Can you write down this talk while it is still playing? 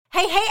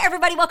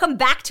everybody. Welcome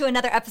back to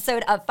another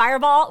episode of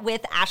Fireball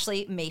with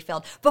Ashley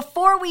Mayfield.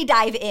 Before we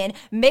dive in,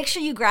 make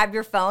sure you grab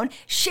your phone,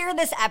 share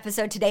this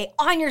episode today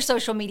on your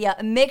social media.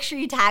 Make sure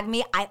you tag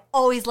me. I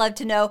always love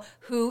to know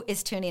who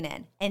is tuning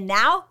in. And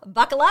now,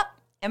 buckle up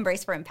and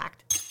brace for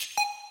impact.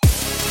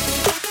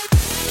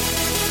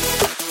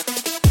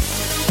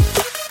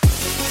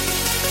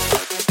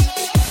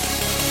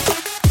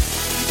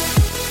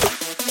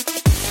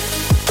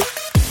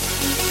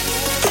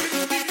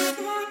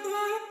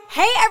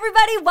 Hey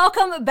everybody,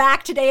 welcome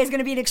back. Today is going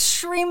to be an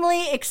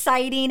extremely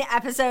exciting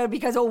episode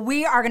because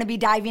we are going to be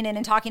diving in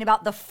and talking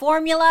about the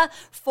formula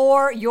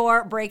for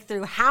your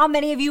breakthrough. How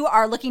many of you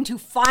are looking to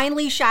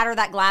finally shatter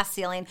that glass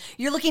ceiling?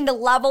 You're looking to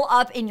level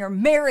up in your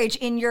marriage,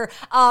 in your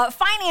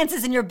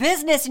finances, in your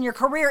business, in your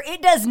career.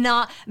 It does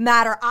not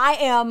matter. I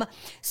am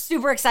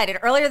super excited.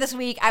 Earlier this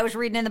week, I was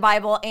reading in the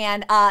Bible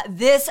and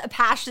this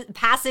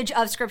passage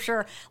of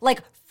scripture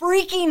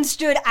freaking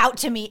stood out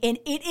to me, and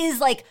it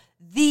is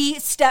the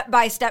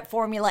step-by-step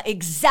formula,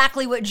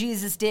 exactly what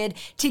Jesus did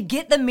to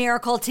get the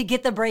miracle, to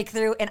get the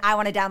breakthrough, and I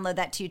want to download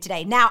that to you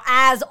today. Now,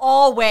 as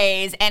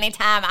always,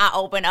 anytime I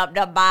open up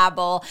the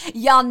Bible,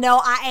 y'all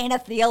know I ain't a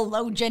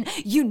theologian.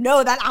 You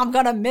know that I'm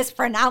going to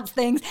mispronounce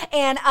things,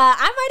 and I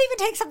might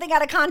even take something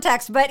out of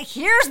context, but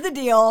here's the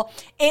deal.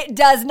 It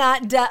does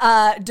not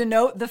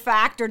denote the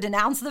fact or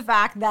denounce the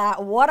fact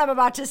that what I'm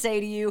about to say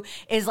to you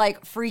is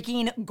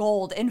freaking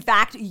gold. In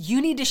fact,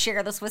 you need to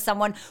share this with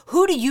someone.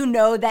 Who do you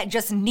know that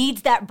just needs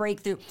that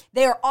breakthrough?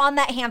 They are on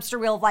that hamster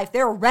wheel of life.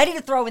 They're ready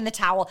to throw in the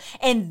towel,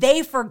 and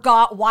they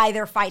forgot why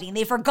they're fighting.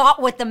 They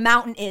forgot what the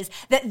mountain is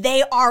that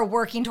they are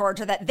working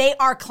towards or that they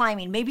are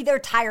climbing. Maybe they're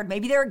tired.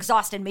 Maybe they're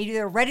exhausted. Maybe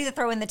they're ready to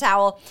throw in the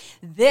towel.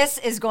 This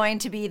is going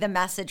to be the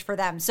message for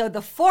them. So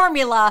the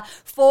formula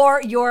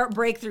for your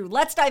breakthrough.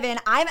 Let's dive in.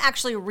 I'm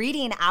actually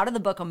reading out of the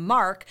book of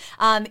Mark.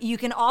 You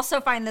can also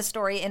find this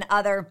story in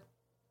other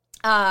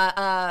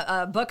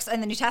books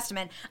in the New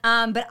Testament.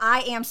 But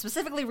I am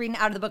specifically reading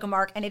out of the book of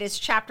Mark, and it is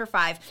chapter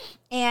 5.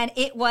 And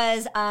it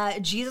was,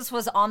 Jesus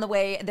was on the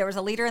way. There was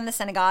a leader in the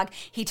synagogue.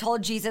 He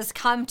told Jesus,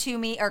 come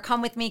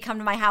with me, come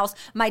to my house.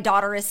 My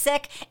daughter is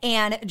sick.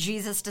 And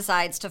Jesus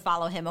decides to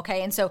follow him.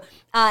 Okay. And so,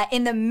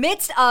 in the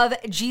midst of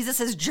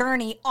Jesus's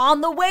journey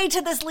on the way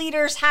to this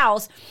leader's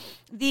house,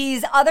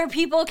 these other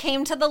people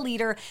came to the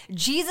leader.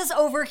 Jesus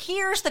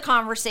overhears the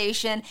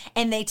conversation,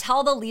 and they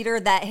tell the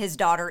leader that his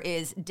daughter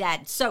is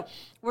dead. So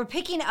we're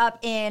picking up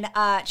in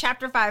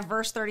chapter 5,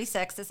 verse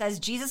 36. It says,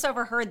 Jesus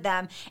overheard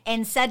them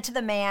and said to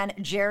the man,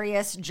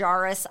 Jairus,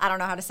 I don't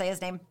know how to say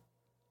his name.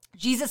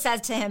 Jesus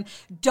says to him,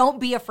 don't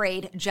be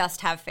afraid,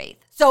 just have faith.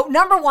 So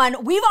number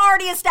one, we've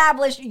already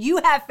established you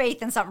have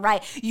faith in something,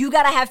 right? You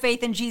got to have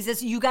faith in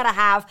Jesus. You got to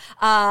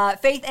have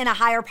faith in a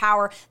higher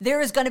power.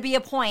 There is going to be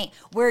a point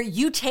where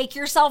you take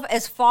yourself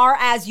as far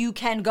as you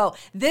can go.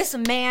 This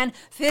man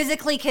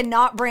physically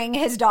cannot bring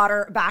his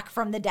daughter back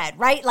from the dead,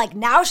 right?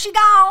 Now she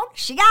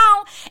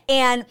gone,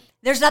 and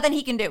there's nothing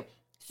he can do.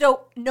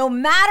 So no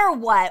matter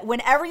what,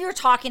 whenever you're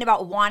talking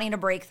about wanting a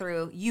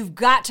breakthrough, you've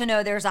got to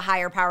know there's a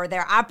higher power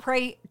there. I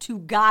pray to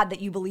God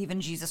that you believe in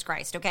Jesus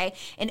Christ, okay?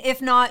 And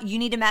if not, you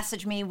need to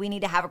message me. We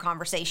need to have a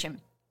conversation.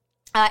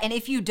 And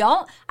if you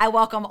don't, I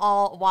welcome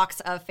all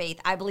walks of faith.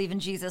 I believe in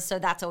Jesus, so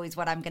that's always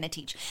what I'm going to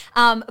teach.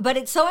 But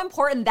it's so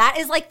important. That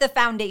is the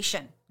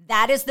foundation.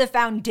 That is the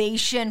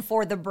foundation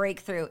for the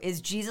breakthrough,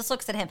 is Jesus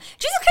looks at him.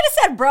 Jesus could have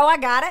said, bro, I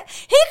got it.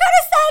 He could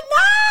have said,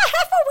 nah,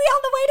 half are we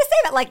on the way to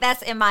save it?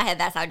 That's in my head.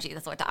 That's how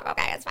Jesus would talk.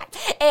 Okay, that's fine.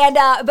 And,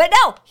 but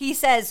no, he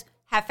says,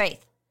 have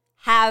faith.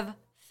 Have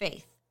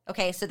faith.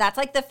 Okay, so that's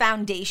the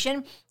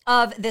foundation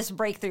of this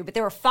breakthrough. But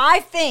there were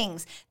 5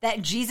 things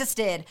that Jesus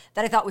did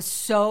that I thought was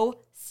so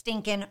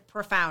stinking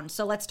profound.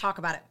 So let's talk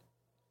about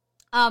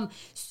it.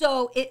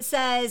 So it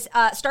says,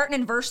 starting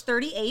in verse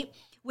 38,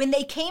 when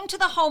they came to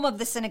the home of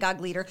the synagogue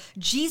leader,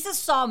 Jesus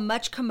saw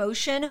much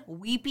commotion,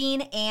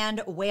 weeping,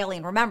 and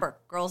wailing. Remember,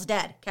 girl's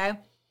dead, okay?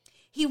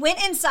 He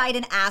went inside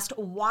and asked,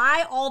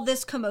 why all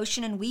this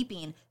commotion and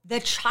weeping? The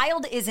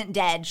child isn't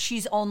dead.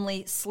 She's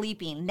only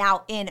sleeping.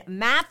 Now, in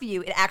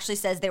Matthew, it actually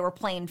says they were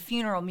playing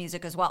funeral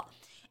music as well.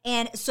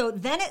 And so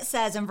then it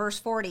says in verse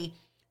 40,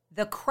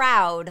 the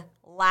crowd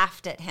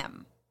laughed at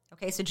him.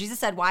 Okay, so Jesus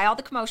said, why all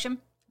the commotion?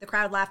 The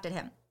crowd laughed at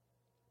him.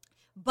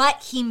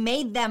 But he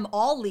made them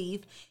all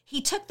leave.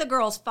 He took the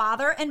girl's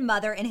father and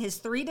mother and his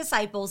 3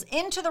 disciples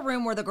into the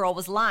room where the girl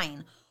was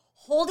lying.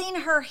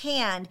 Holding her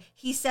hand,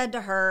 he said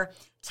to her,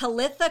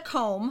 Talitha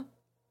koum,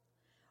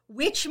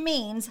 which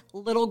means,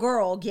 little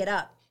girl, get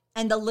up.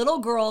 And the little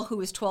girl, who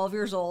was 12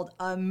 years old,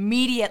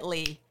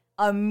 immediately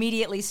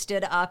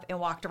stood up and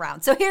walked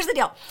around. So here's the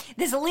deal.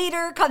 This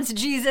leader comes to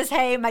Jesus.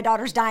 Hey, my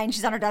daughter's dying.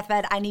 She's on her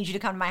deathbed. I need you to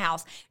come to my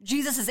house.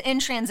 Jesus is in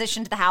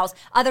transition to the house.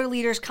 Other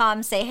leaders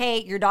come, say,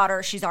 hey, your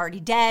daughter, she's already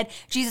dead.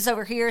 Jesus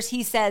overhears.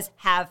 He says,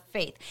 have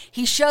faith.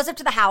 He shows up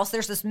to the house.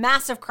 There's this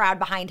massive crowd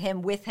behind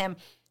him, with him.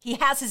 He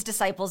has his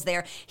disciples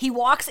there. He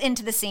walks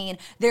into the scene.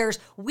 There's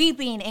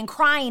weeping and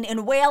crying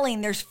and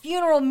wailing. There's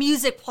funeral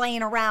music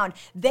playing around.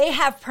 They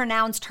have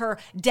pronounced her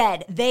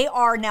dead. They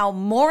are now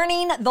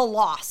mourning the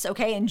loss,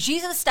 okay? And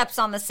Jesus steps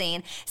on the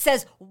scene,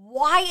 says,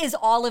 why is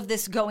all of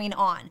this going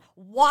on?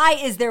 Why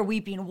is there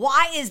weeping?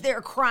 Why is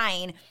there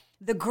crying?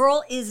 The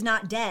girl is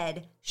not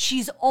dead.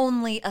 She's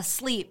only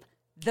asleep.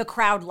 The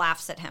crowd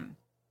laughs at him.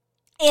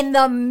 In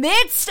the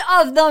midst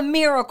of the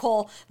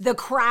miracle, the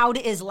crowd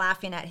is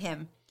laughing at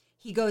him.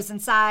 He goes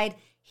inside.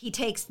 He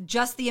takes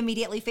just the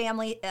immediately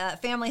family,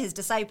 his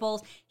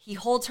disciples. He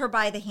holds her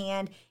by the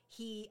hand.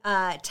 He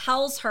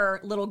tells her,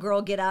 little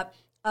girl, get up.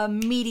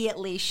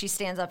 Immediately, she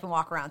stands up and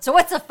walks around. So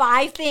what's the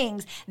 5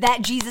 things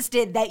that Jesus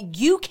did that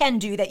you can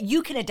do, that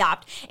you can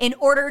adopt in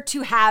order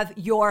to have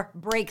your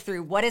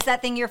breakthrough? What is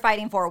that thing you're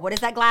fighting for? What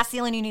is that glass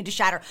ceiling you need to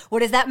shatter?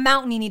 What is that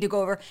mountain you need to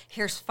go over?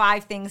 Here's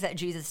 5 things that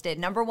Jesus did.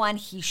 Number 1,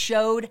 he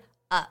showed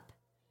up.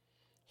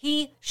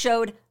 He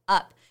showed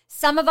up.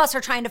 Some of us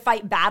are trying to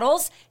fight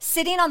battles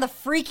sitting on the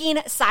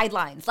freaking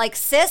sidelines. Like,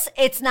 sis,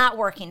 it's not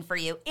working for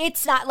you.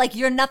 It's not, like,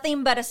 you're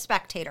nothing but a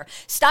spectator.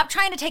 Stop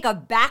trying to take a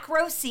back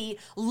row seat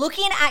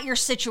looking at your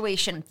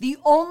situation. The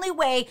only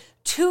way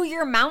to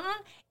your mountain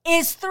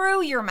is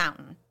through your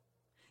mountain.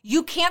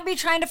 You can't be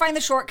trying to find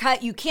the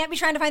shortcut. You can't be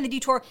trying to find the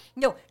detour.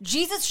 No,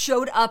 Jesus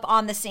showed up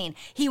on the scene.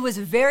 He was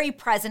very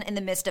present in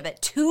the midst of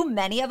it. Too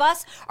many of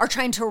us are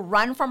trying to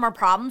run from our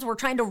problems. We're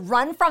trying to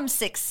run from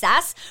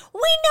success. We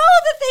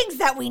know the things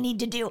that we need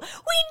to do. We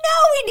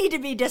know we need to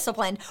be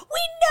disciplined. We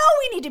know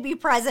we need to be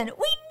present. We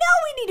know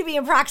we need to be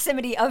in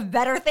proximity of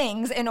better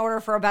things in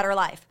order for a better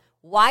life.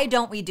 Why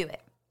don't we do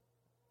it?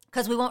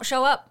 Because we won't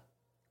show up.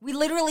 We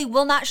literally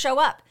will not show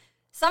up.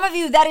 Some of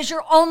you, that is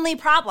your only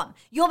problem.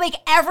 You'll make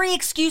every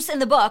excuse in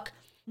the book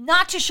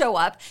not to show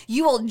up.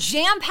 You will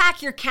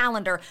jam-pack your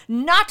calendar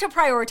not to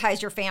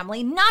prioritize your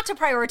family, not to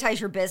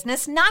prioritize your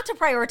business, not to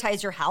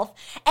prioritize your health,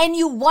 and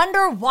you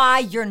wonder why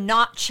you're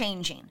not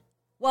changing.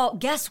 Well,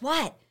 guess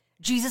what?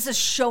 Jesus is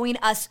showing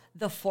us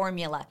the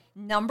formula.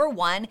 Number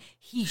 1,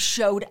 he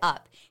showed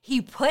up.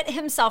 He put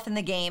himself in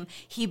the game.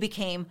 He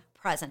became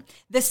present.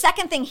 The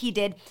second thing he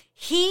did,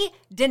 he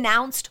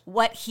denounced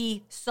what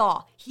he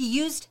saw. He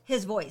used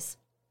his voice.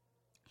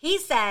 He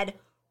said,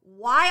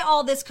 why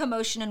all this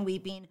commotion and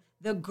weeping?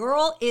 The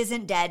girl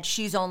isn't dead.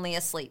 She's only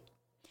asleep.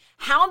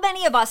 How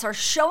many of us are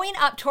showing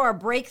up to our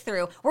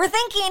breakthrough? We're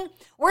thinking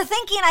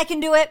I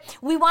can do it.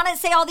 We want to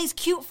say all these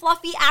cute,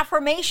 fluffy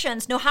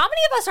affirmations. No, how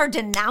many of us are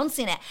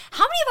denouncing it?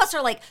 How many of us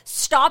are like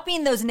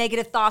stopping those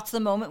negative thoughts the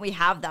moment we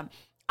have them?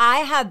 I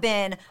have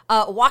been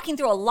walking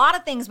through a lot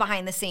of things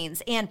behind the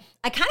scenes, and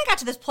I kind of got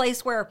to this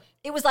place where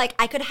it was like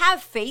I could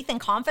have faith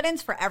and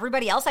confidence for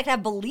everybody else. I could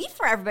have belief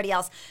for everybody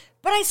else,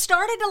 but I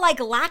started to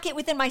like lack it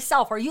within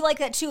myself. Are you like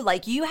that too?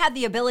 Like you had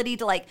the ability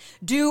to like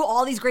do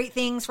all these great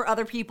things for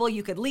other people.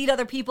 You could lead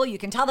other people. You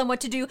can tell them what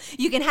to do.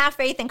 You can have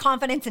faith and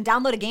confidence and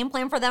download a game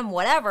plan for them,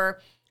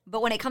 whatever.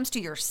 But when it comes to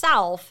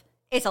yourself,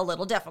 it's a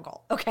little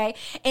difficult, okay?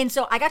 And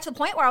so I got to the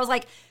point where I was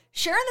like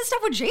sharing this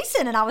stuff with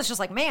Jason, and I was just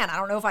like, man, I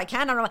don't know if I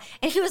can. I don't know.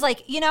 And he was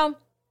like, you know,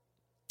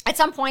 at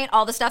some point,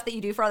 all the stuff that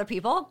you do for other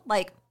people,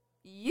 like,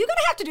 you're going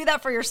to have to do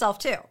that for yourself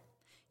too.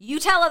 You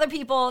tell other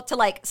people to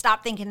like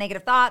stop thinking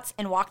negative thoughts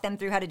and walk them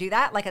through how to do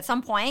that. Like at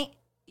some point,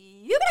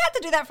 you're going to have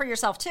to do that for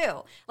yourself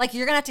too. Like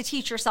you're going to have to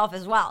teach yourself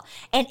as well.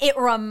 And it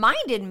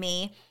reminded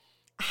me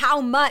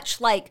how much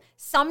like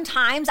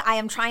sometimes I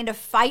am trying to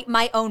fight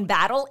my own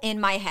battle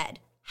in my head.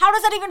 How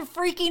does that even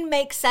freaking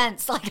make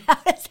sense? Like, how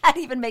does that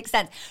even make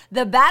sense?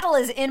 The battle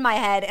is in my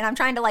head and I'm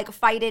trying to like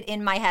fight it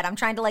in my head. I'm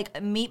trying to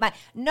like meet my,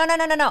 no.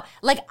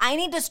 Like I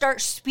need to start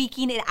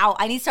speaking it out.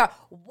 I need to start,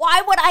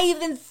 why would I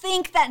even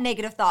think that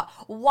negative thought?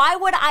 Why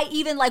would I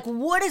even like,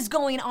 what is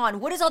going on?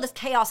 What is all this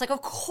chaos? Like,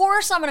 of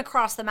course I'm going to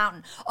cross the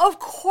mountain. Of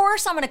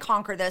course I'm going to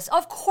conquer this.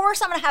 Of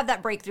course I'm going to have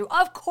that breakthrough.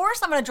 Of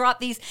course I'm going to drop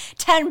these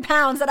 10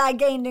 pounds that I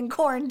gained in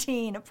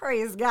quarantine.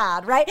 Praise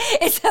God, right?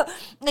 And so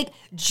like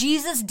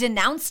Jesus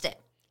denounced it.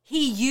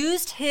 He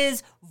used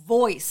his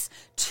voice.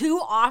 Too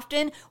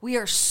often, we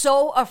are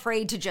so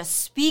afraid to just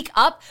speak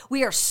up.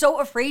 We are so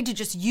afraid to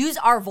just use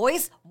our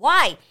voice.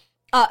 Why?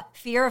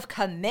 Fear of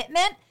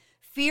commitment,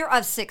 fear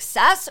of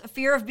success,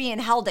 fear of being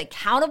held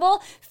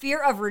accountable, fear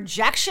of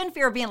rejection,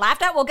 fear of being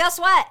laughed at. Well, guess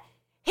what?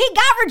 He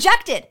got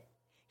rejected.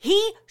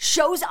 He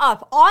shows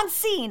up on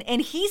scene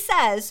and he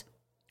says,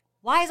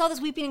 why is all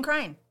this weeping and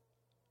crying?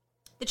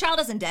 The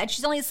child isn't dead.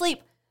 She's only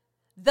asleep.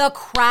 The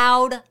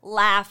crowd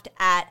laughed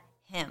at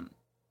him.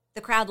 The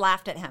crowd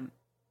laughed at him.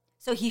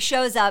 So he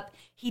shows up,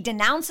 he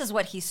denounces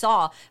what he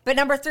saw. But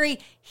number 3,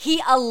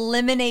 he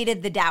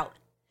eliminated the doubt.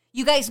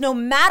 You guys, no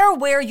matter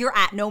where you're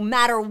at, no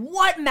matter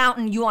what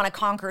mountain you want to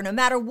conquer, no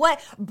matter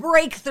what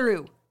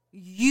breakthrough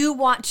you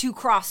want to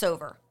cross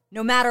over,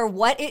 no matter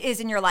what it is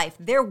in your life,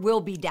 there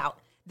will be doubt.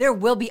 There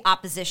will be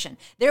opposition.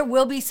 There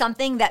will be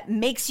something that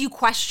makes you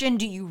question,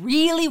 do you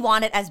really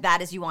want it as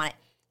bad as you want it?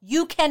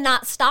 You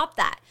cannot stop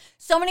that.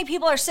 So many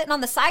people are sitting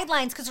on the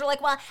sidelines because they're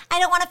like, well, I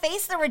don't want to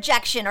face the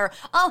rejection, or,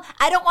 oh,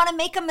 I don't want to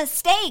make a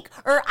mistake,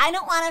 or I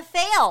don't want to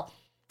fail.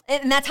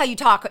 And that's how you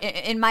talk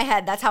in my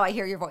head. That's how I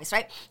hear your voice,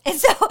 right? And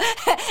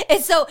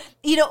so,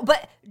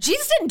 but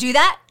Jesus didn't do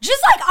that.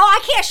 Just like, oh,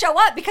 I can't show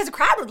up because the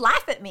crowd would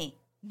laugh at me.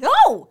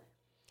 No,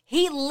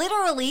 he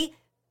literally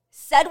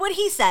said what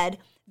he said.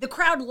 The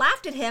crowd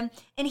laughed at him,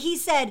 and he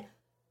said,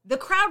 the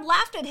crowd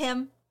laughed at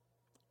him,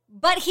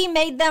 but he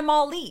made them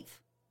all leave.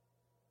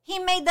 He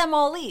made them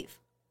all leave.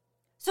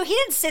 So he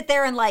didn't sit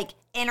there and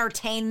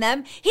entertain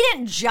them. He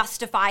didn't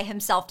justify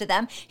himself to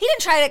them. He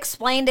didn't try to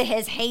explain to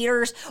his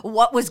haters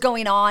what was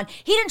going on.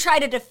 He didn't try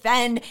to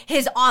defend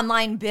his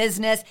online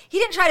business. He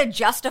didn't try to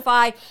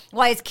justify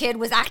why his kid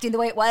was acting the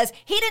way it was.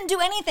 He didn't do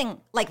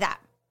anything like that.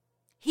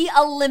 He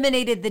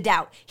eliminated the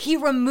doubt. He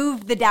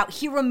removed the doubt.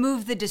 He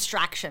removed the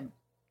distraction.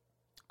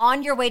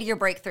 On your way to your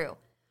breakthrough,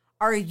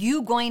 are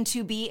you going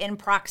to be in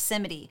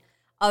proximity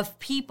of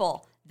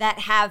people that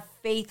have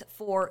faith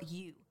for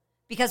you?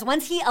 Because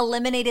once he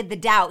eliminated the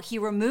doubt, he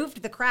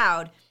removed the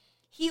crowd,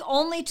 he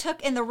only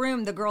took in the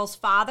room the girl's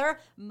father,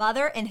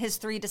 mother, and his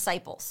 3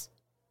 disciples.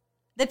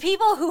 The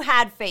people who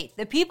had faith,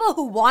 the people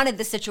who wanted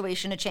the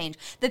situation to change,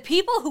 the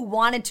people who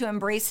wanted to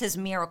embrace his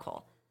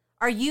miracle.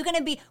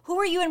 Who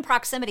are you in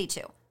proximity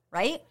to,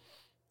 right?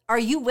 Are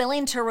you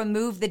willing to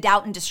remove the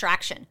doubt and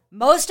distraction?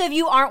 Most of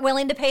you aren't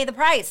willing to pay the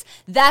price.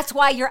 That's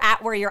why you're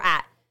at where you're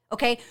at,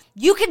 okay?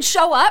 You can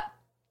show up.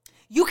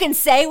 You can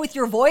say with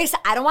your voice,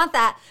 I don't want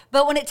that.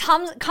 But when it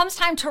comes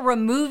time to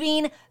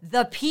removing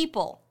the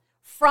people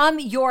from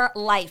your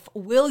life,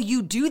 will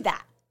you do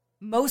that?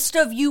 Most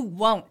of you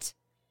won't.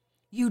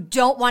 You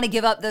don't want to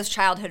give up those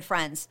childhood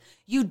friends.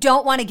 You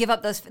don't want to give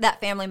up that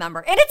family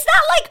member. And it's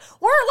not like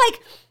we're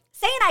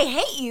saying I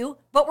hate you,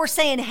 but we're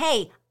saying,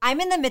 hey,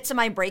 I'm in the midst of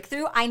my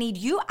breakthrough. I need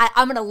you.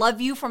 I'm going to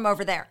love you from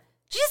over there.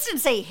 Jesus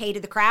didn't say he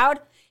hated the crowd.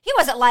 He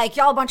wasn't like,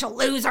 y'all a bunch of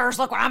losers.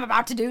 Look what I'm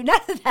about to do.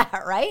 None of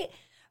that, right?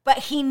 But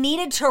he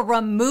needed to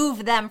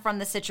remove them from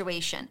the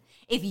situation.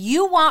 If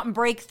you want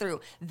breakthrough,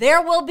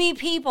 there will be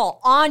people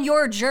on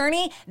your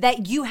journey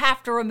that you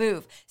have to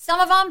remove. Some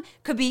of them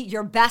could be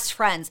your best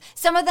friends.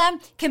 Some of them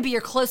can be your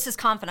closest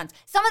confidants.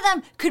 Some of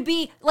them could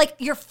be like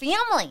your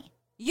family,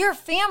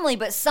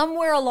 but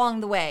somewhere along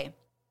the way,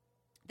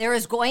 there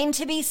is going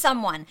to be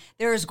someone,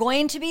 there is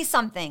going to be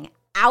something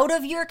out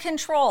of your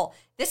control.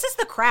 This is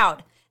the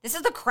crowd. This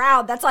is the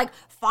crowd that's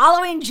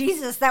following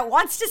Jesus, that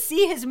wants to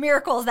see his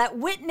miracles, that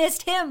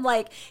witnessed him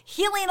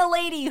healing a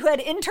lady who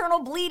had internal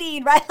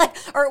bleeding, right?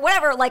 Or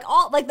whatever,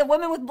 the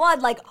woman with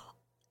blood.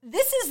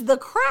 This is the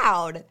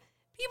crowd.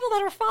 People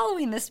that are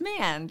following this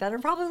man, that are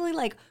probably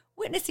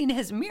witnessing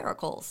his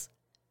miracles.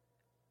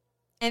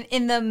 And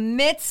in the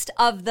midst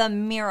of the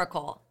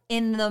miracle,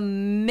 in the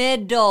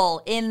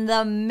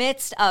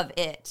midst of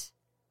it,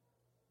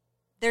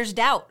 there's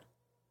doubt,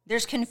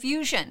 there's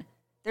confusion.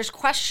 There's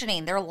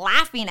questioning. They're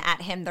laughing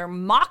at him. They're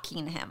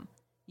mocking him.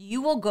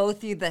 You will go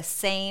through the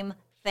same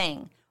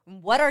thing.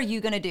 What are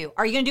you going to do?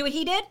 Are you going to do what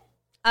he did?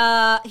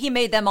 He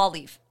made them all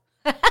leave.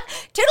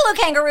 Toodaloo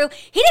kangaroo.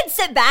 He didn't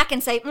sit back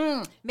and say,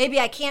 maybe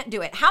I can't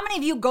do it. How many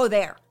of you go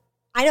there?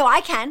 I know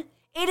I can.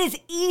 It is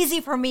easy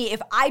for me.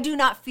 If I do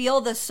not feel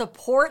the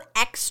support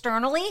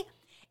externally,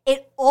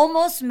 it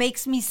almost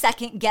makes me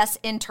second guess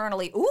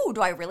internally. Ooh,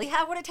 do I really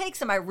have what it takes?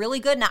 Am I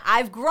really good? Now,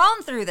 I've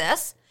grown through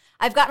this.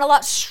 I've gotten a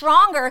lot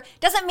stronger.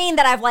 Doesn't mean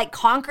that I've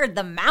conquered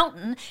the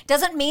mountain.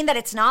 Doesn't mean that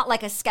it's not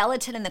like a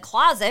skeleton in the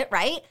closet,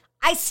 right?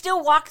 I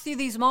still walk through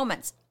these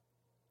moments.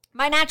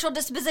 My natural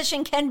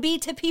disposition can be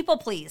to people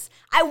please.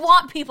 I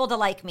want people to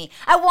like me.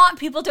 I want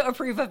people to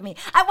approve of me.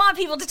 I want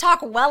people to talk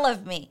well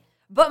of me.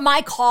 But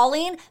my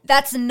calling,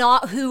 that's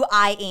not who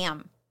I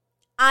am.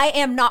 I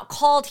am not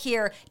called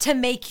here to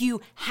make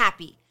you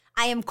happy.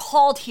 I am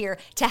called here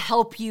to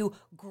help you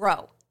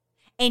grow.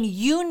 And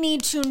you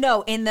need to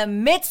know in the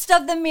midst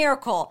of the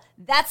miracle,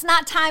 that's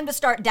not time to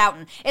start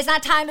doubting. It's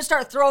not time to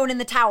start throwing in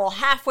the towel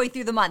halfway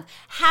through the month,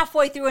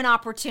 halfway through an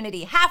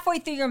opportunity, halfway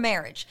through your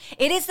marriage.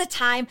 It is the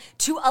time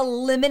to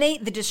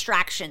eliminate the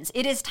distractions.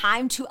 It is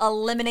time to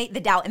eliminate the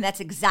doubt. And that's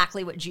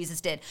exactly what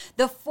Jesus did.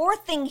 The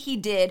fourth thing he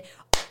did,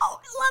 I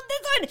love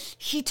this one.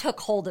 He took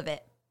hold of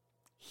it.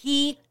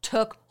 He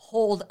took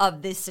hold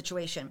of this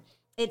situation.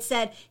 It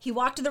said he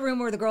walked to the room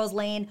where the girl's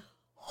laying,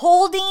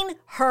 holding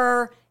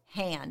her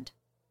hand.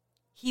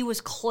 He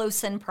was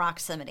close in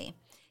proximity.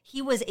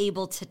 He was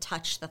able to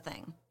touch the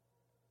thing.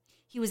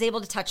 He was able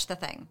to touch the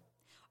thing.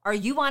 Are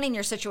you wanting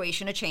your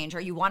situation to change?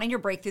 Are you wanting your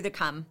breakthrough to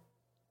come?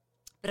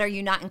 But are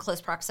you not in close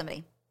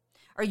proximity?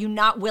 Are you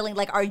not willing?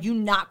 Are you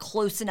not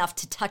close enough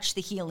to touch the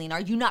healing? Are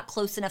you not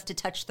close enough to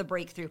touch the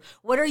breakthrough?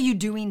 What are you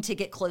doing to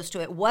get close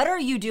to it? What are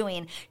you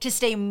doing to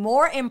stay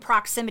more in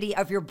proximity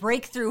of your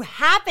breakthrough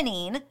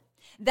happening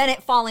than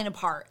it falling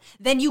apart,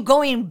 than you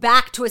going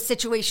back to a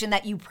situation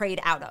that you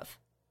prayed out of?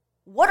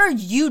 What are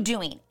you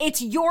doing?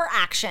 It's your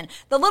action.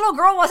 The little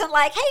girl wasn't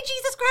like, hey,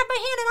 Jesus, grab my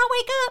hand and I'll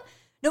wake up.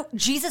 No,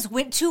 Jesus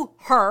went to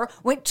her,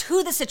 went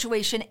to the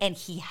situation, and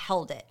he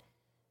held it.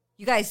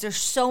 You guys, there's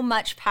so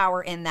much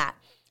power in that.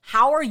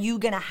 How are you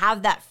going to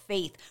have that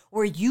faith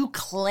where you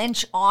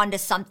clench onto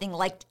something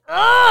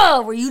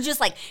where you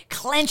just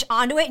clench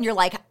onto it and you're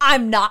like,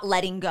 I'm not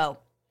letting go.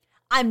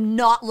 I'm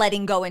not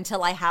letting go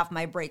until I have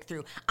my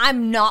breakthrough.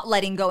 I'm not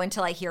letting go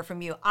until I hear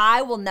from you.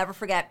 I will never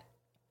forget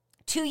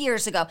 2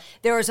 years ago,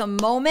 there was a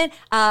moment,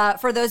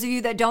 for those of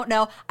you that don't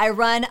know, I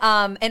run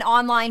an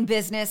online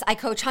business. I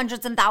coach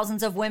hundreds and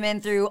thousands of women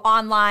through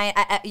online,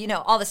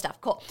 all this stuff.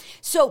 Cool.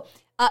 So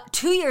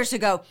 2 years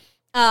ago,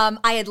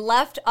 I had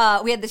left,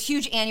 we had this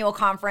huge annual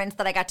conference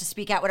that I got to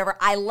speak at, whatever.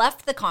 I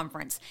left the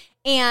conference,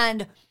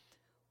 and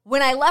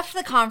when I left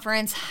the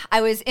conference, I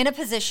was in a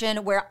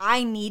position where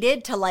I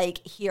needed to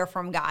hear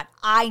from God.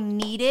 I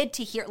needed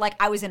to hear,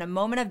 I was in a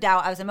moment of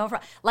doubt. I was in a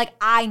moment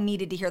I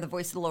needed to hear the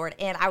voice of the Lord.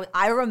 And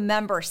I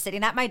remember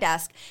sitting at my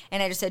desk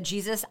and I just said,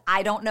 Jesus,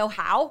 I don't know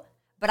how,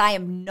 but I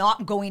am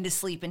not going to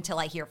sleep until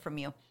I hear from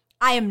you.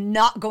 I am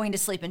not going to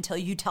sleep until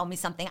you tell me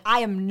something.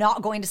 I am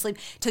not going to sleep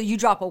till you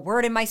drop a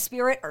word in my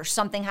spirit or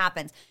something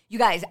happens. You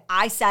guys,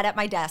 I sat at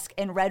my desk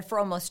and read for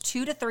almost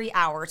 2 to 3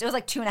 hours. It was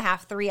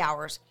 2.5, 3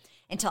 hours.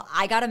 Until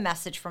I got a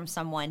message from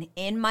someone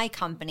in my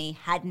company,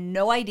 had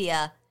no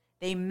idea.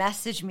 They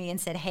messaged me and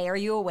said, hey, are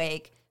you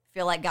awake?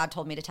 Feel like God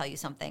told me to tell you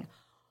something.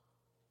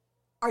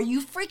 Are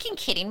you freaking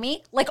kidding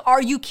me?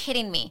 Are you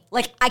kidding me?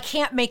 I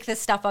can't make this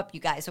stuff up,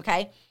 you guys,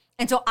 okay?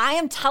 And so I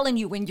am telling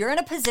you, when you're in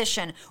a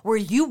position where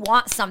you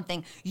want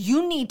something,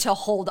 you need to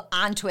hold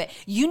on to it.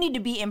 You need to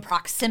be in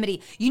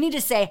proximity. You need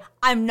to say,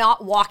 I'm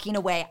not walking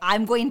away.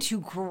 I'm going to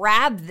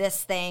grab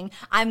this thing.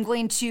 I'm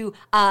going to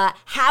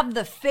have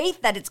the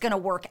faith that it's going to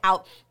work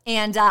out.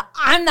 And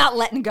I'm not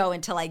letting go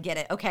until I get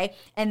it, okay?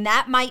 And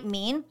that might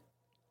mean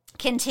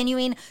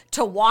continuing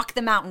to walk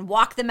the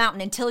mountain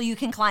until you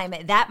can climb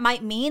it. That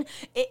might mean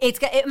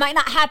it might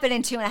not happen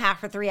in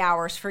 2.5 or 3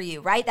 hours for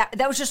you, right?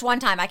 That was just one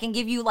time. I can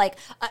give you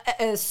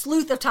a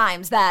sleuth of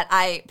times that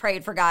I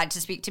prayed for God to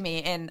speak to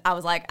me, and I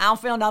was like, I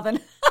don't feel nothing.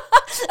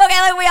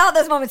 Okay, we all have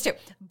those moments too.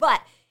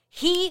 But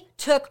he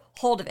took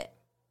hold of it.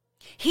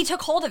 He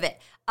took hold of it.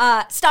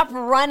 Stop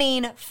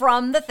running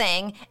from the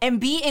thing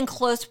and be in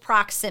close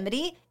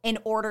proximity in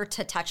order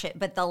to touch it.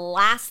 But the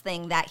last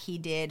thing that he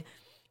did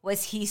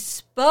was he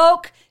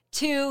spoke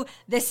to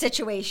the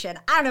situation.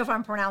 I don't know if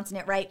I'm pronouncing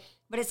it right,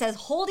 but it says,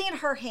 holding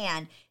her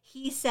hand,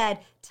 he said,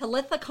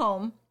 Talitha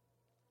Kum,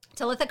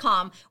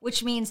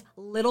 which means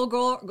little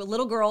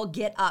girl,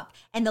 get up.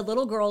 And the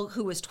little girl,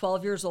 who was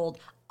 12 years old,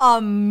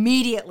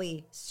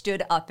 immediately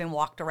stood up and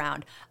walked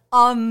around.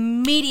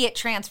 Immediate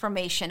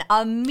transformation,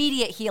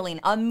 immediate healing,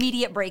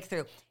 immediate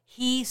breakthrough.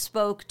 He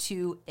spoke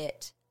to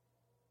it.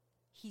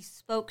 He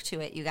spoke to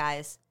it, you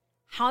guys.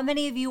 How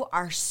many of you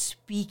are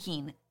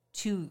speaking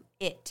to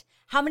it?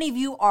 How many of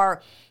you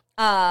are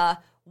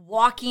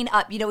walking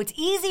up? It's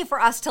easy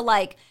for us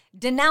to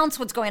denounce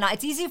what's going on.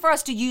 It's easy for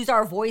us to use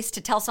our voice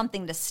to tell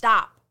something to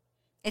stop.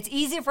 It's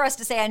easy for us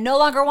to say, I no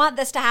longer want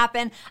this to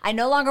happen. I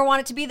no longer want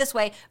it to be this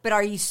way. But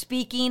are you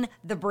speaking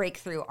the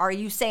breakthrough? Are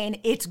you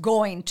saying it's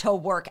going to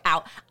work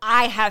out?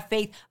 I have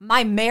faith.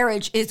 My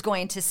marriage is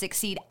going to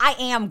succeed. I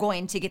am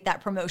going to get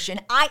that promotion.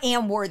 I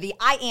am worthy.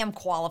 I am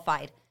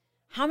qualified.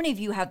 How many of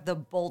you have the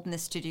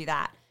boldness to do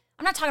that?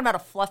 I'm not talking about a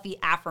fluffy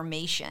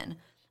affirmation.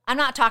 I'm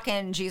not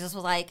talking Jesus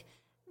was like,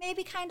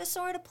 maybe kind of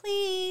sort of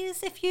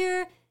please if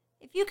you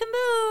can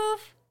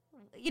move.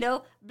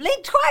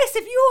 Blink twice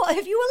if you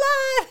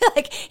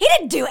alive. He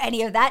didn't do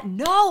any of that.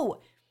 No.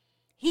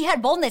 He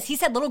had boldness. He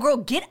said, little girl,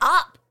 get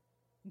up.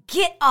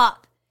 Get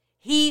up.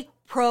 He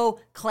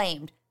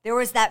proclaimed. There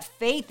was that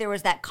faith, there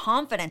was that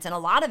confidence, and a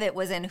lot of it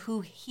was in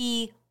who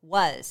he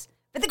was.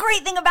 But the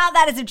great thing about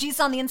that is if Jesus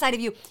is on the inside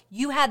of you,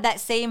 you had that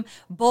same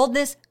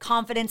boldness,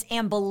 confidence,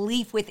 and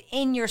belief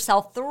within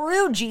yourself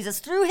through Jesus,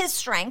 through his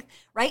strength,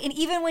 right? And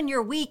even when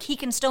you're weak, he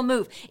can still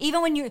move.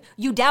 Even when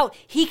you doubt,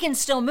 he can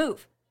still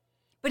move.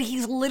 But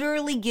he's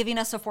literally giving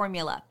us a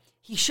formula.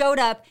 He showed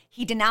up,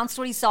 he denounced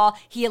what he saw,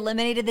 he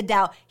eliminated the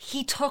doubt,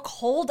 he took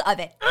hold of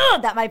it.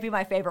 That might be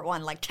my favorite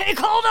one, take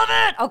hold of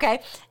it,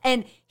 okay?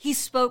 And he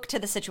spoke to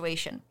the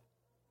situation.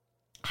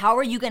 How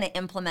are you going to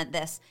implement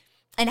this?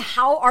 And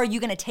how are you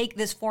going to take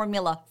this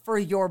formula for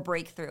your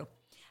breakthrough?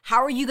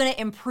 How are you going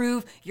to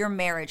improve your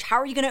marriage? How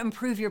are you going to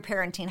improve your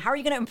parenting? How are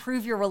you going to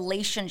improve your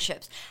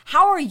relationships?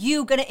 How are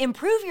you going to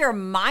improve your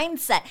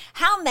mindset?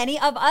 How many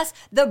of us,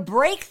 the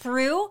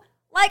breakthrough,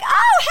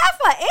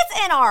 Heffa,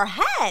 it's in our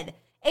head.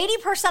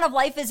 80% of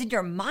life is in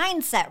your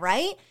mindset,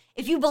 right?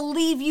 If you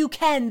believe you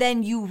can,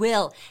 then you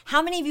will.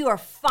 How many of you are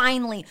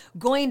finally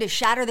going to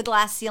shatter the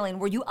glass ceiling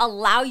where you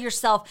allow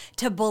yourself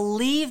to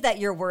believe that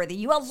you're worthy?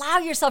 You allow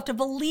yourself to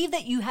believe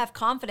that you have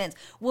confidence.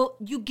 Well,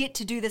 you get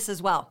to do this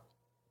as well.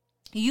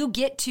 You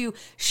get to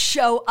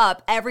show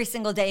up every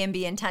single day and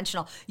be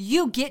intentional.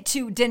 You get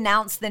to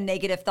denounce the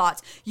negative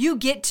thoughts. You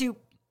get to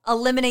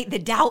eliminate the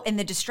doubt and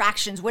the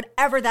distractions,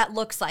 whatever that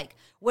looks like.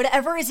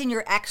 Whatever is in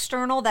your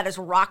external that is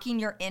rocking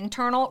your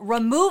internal,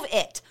 remove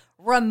it.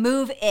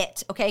 Remove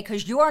it, okay?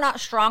 Because you are not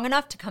strong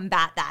enough to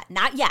combat that.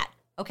 Not yet,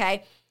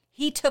 okay?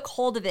 He took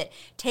hold of it.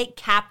 Take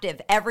captive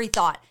every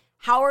thought.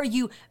 How are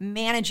you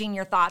managing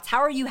your thoughts? How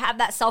are you have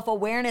that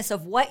self-awareness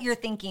of what you're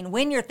thinking,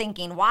 when you're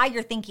thinking, why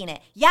you're thinking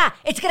it? Yeah,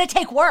 it's going to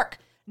take work.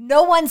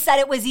 No one said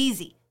it was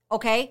easy,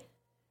 okay?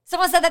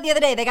 Someone said that the other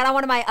day. They got on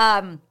one of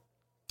my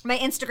My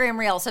Instagram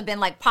reels have been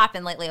like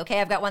popping lately, okay?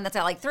 I've got one that's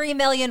got like 3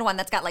 million, one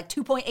that's got like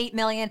 2.8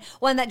 million,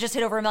 one that just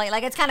hit over 1 million.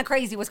 Like, it's kind of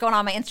crazy what's going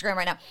on my Instagram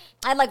right now.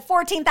 I had like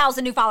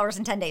 14,000 new followers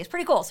in 10 days.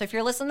 Pretty cool. So if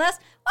you're listening to this,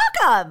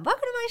 welcome to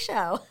my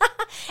show.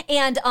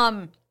 And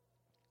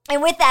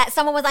with that,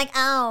 someone was like,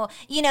 oh,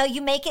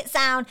 you make it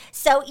sound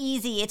so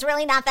easy. It's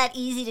really not that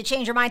easy to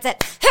change your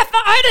mindset.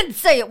 I didn't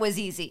say it was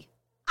easy.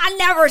 I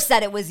never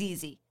said it was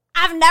easy.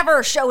 I've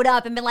never showed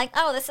up and been like,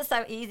 oh, this is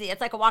so easy. It's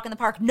like a walk in the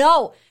park.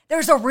 No,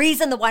 there's a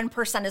reason the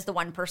 1% is the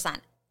 1%.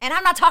 And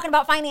I'm not talking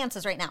about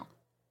finances right now.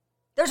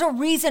 There's a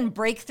reason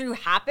breakthrough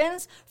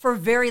happens for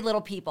very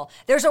little people.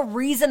 There's a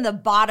reason the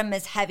bottom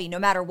is heavy, no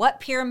matter what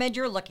pyramid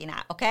you're looking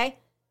at, okay?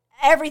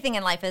 Everything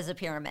in life is a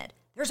pyramid.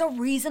 There's a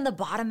reason the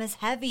bottom is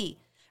heavy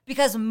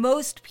because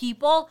most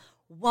people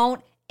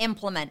won't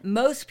implement.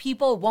 Most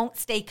people won't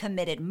stay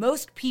committed.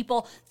 Most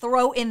people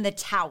throw in the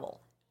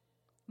towel.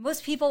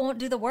 Most people won't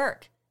do the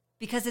work.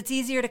 Because it's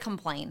easier to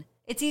complain.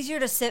 It's easier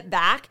to sit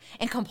back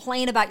and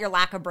complain about your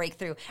lack of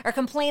breakthrough or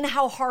complain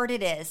how hard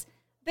it is.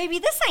 Baby,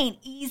 this ain't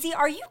easy.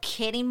 Are you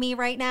kidding me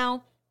right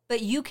now?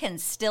 But you can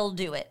still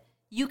do it.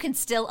 You can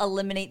still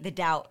eliminate the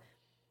doubt.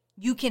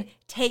 You can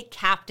take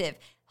captive,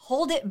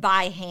 hold it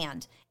by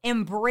hand,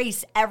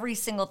 embrace every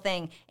single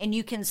thing, and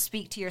you can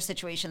speak to your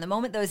situation. The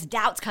moment those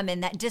doubts come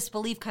in, that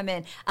disbelief come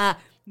in,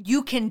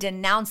 you can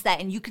denounce that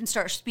and you can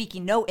start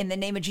speaking, no, in the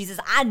name of Jesus,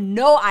 I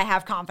know I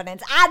have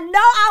confidence. I know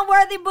I'm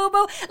worthy,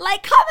 boo-boo.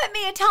 Like, come at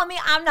me and tell me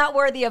I'm not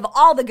worthy of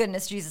all the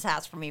goodness Jesus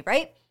has for me,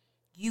 right?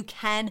 You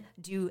can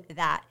do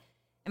that.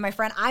 And my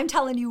friend, I'm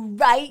telling you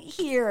right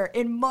here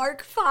in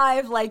Mark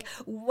 5, like,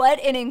 what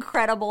an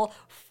incredible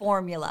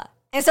formula.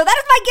 And so that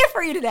is my gift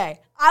for you today.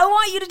 I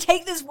want you to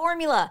take this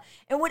formula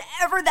and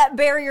whatever that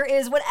barrier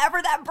is,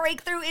 whatever that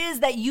breakthrough is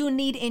that you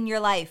need in your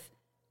life,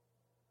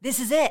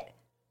 this is it.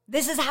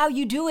 This is how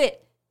you do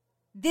it.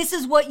 This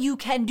is what you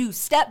can do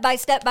step by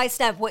step by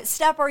step. What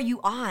step are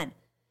you on?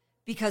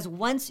 Because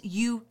once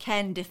you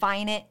can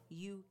define it,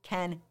 you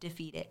can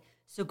defeat it.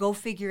 So go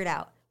figure it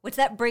out. What's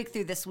that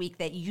breakthrough this week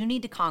that you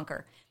need to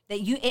conquer?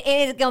 It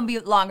is going to be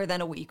longer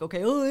than a week,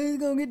 okay? Oh, it's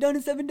going to get done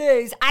in 7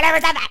 days. I never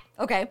said that,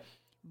 okay?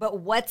 But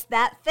what's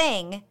that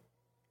thing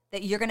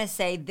that you're going to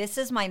say, this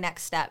is my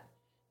next step?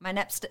 My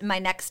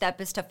next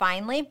step is to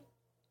finally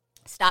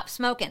stop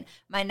smoking.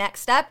 My next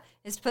step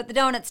is to put the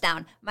donuts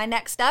down. My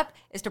next step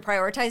is to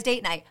prioritize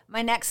date night.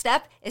 My next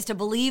step is to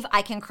believe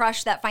I can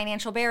crush that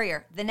financial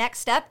barrier. The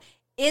next step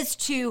is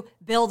to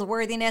build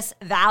worthiness,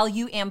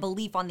 value, and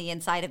belief on the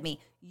inside of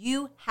me.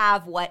 You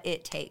have what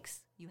it takes.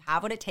 You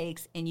have what it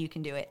takes and you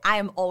can do it. I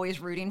am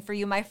always rooting for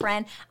you, my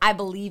friend. I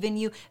believe in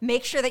you.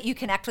 Make sure that you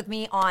connect with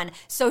me on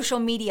social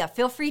media.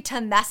 Feel free to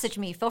message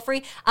me. Feel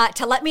free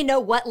to let me know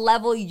what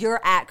level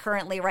you're at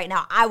currently right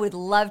now. I would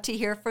love to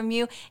hear from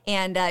you,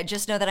 and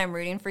just know that I'm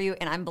rooting for you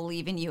and I'm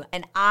believing you.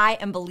 And I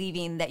am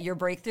believing that your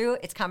breakthrough,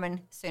 it's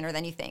coming sooner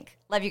than you think.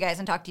 Love you guys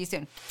and talk to you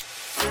soon.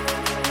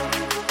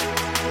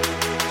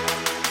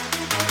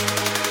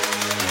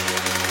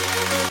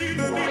 Be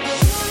the